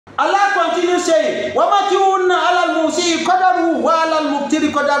Allah continues saying, وَمَتِعُنَّ عَلَى الْمُوسِعِ قَدَرُهُ وَعَلَى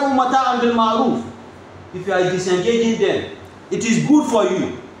الْمُقْتِرِ قَدَرُهُ مَتَاعًا بِالْمَعْرُوفِ. If you are disengaging them, it is good for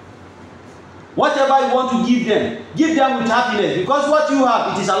you. Whatever you want to give them with happiness, because what you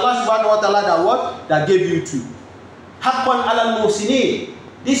have, it is Allah subhanahu wa ta'ala that gave you to. حَقًّا عَلَى الْمُحْسِنِينَ.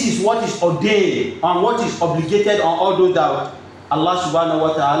 This is what is ordained and what is obligated on all those that Allah subhanahu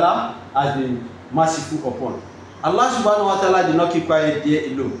wa ta'ala has been merciful upon. Allah subhanahu wa ta'ala did not keep quiet there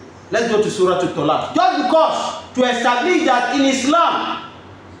alone. Let's go to Surah At-Talaq. Just because to establish that in Islam,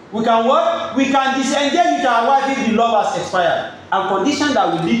 we can what? We can disengage with our wife if the love has expired. And conditions that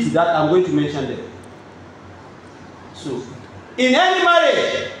will lead to that, I'm going to mention them. So, in any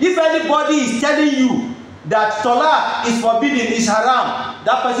marriage, if anybody is telling you that talaq is forbidden, is haram,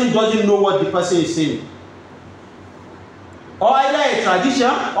 that person doesn't know what the person is saying. Or either a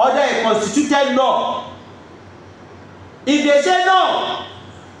tradition, or either a constituted law. If they say no,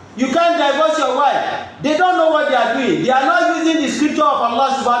 you can't divorce your wife, they don't know what they are doing. They are not using the scripture of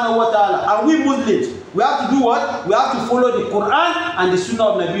Allah subhanahu wa ta'ala. And we Muslims, we have to do what? We have to follow the Quran and the Sunnah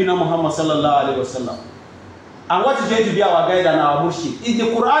of Nabiyyina Muhammad sallallahu alayhi wa sallam. And what is going to be our guide and our murshid is the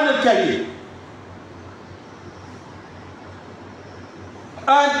Quran al-Karim.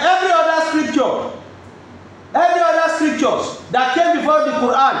 And every other scriptures that came before the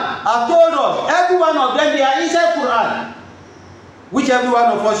Quran have told us, every one of them, they are inside Quran, which every one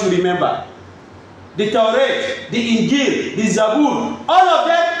of us should remember. The Torah, the Injil, the Zabur, all of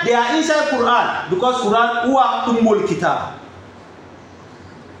them, they are inside Quran, because Quran huwa ummul kitab.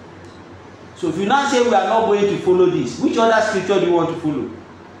 So if you now say we are not going to follow this, which other scripture do you want to follow?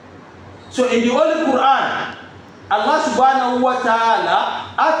 So in the Holy Quran, Allah subhanahu wa ta'ala,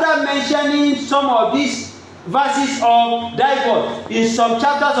 after mentioning some of these verses of divorce in some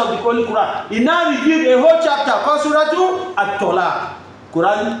chapters of the Holy Quran, he now revealed a whole chapter called Surah At-Talaq,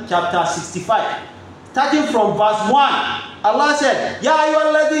 Quran chapter 65. Starting from verse 1, Allah said, Ya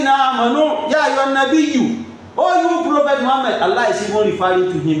ayyuhalladhina amanu, ya ayyuhan nabiyyu. Oh, you Prophet Muhammad, Allah is even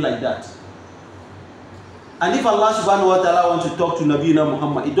referring to him like that. And if Allah subhanahu wa ta'ala wants to talk to Nabiyyina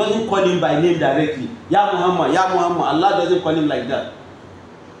Muhammad, he doesn't call him by name directly. Ya Muhammad, Ya Muhammad. Allah doesn't call him like that.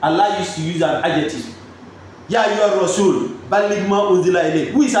 Allah used to use an adjective. Ya ayyuhar rasul, balligh ma unzila ilayk.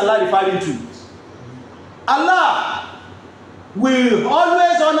 Who is Allah referring to? Allah will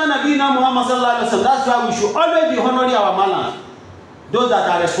always honor Nabiyyina Muhammad sallallahu alaihi wasallam. That's why we should always be honoring our malams, those that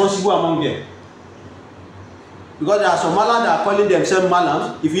are responsible among them. Because there are some malams that are calling themselves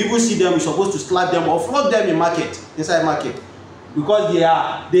malams. If you even see them, you're supposed to slap them or flog them in market, inside market, because they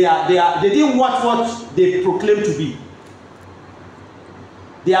didn't watch what they proclaim to be.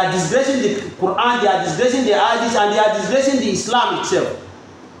 They are disgracing the Quran, they are disgracing the Hadith, and they are disgracing the Islam itself.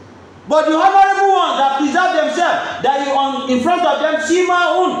 But the honorable ones that preserve themselves, that you in front of them,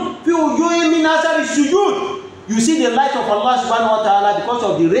 Shima'un, fi wujuhihim min athari sujud. You see the light of Allah subhanahu wa ta'ala because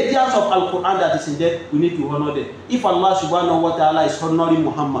of the radiance of Al-Quran that is in there. We need to honor them. If Allah subhanahu wa ta'ala is honoring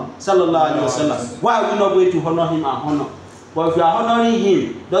Muhammad sallallahu alaihi wasallam, why are we not going to honor him and honor? But if we are honoring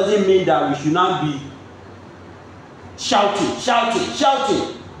him, doesn't mean that we should not be shouting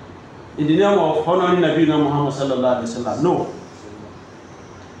in the name of honoring Nabiyyina Muhammad sallallahu alaihi wasallam. No.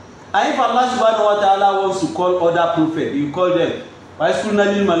 And if Allah subhanahu wa ta'ala wants to call other prophets, you call them. He called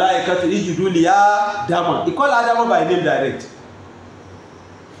Adam by name direct.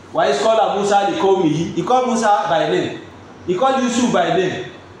 Why is called Musa? He called Musa by name. He called Yusuf by name.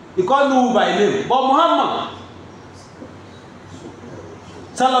 He called Nuh by name. But Muhammad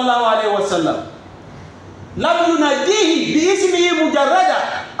sallallahu alaihi wasallam, lam yunadihi bi ismihi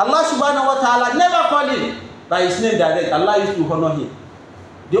mujarrada. Allah subhanahu wa ta'ala never called him by his name direct. Allah used to honor him.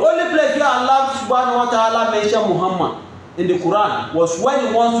 The only place where Allah subhanahu wa ta'ala mentioned Muhammad in the Quran was when he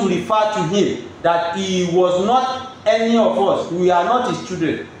wants to refer to him that he was not any of us. We are not his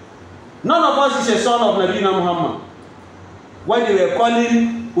children. None of us is a son of Nabiyyina Muhammad. When they were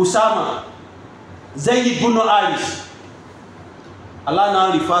calling Usama Zayd ibn Aris, Allah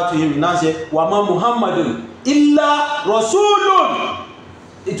now referred to him and now said, Wama Muhammadun illa Rasulun.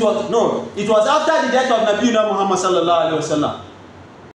 It was after the death of Nabiyyina Muhammad sallallahu alaihi wasallam.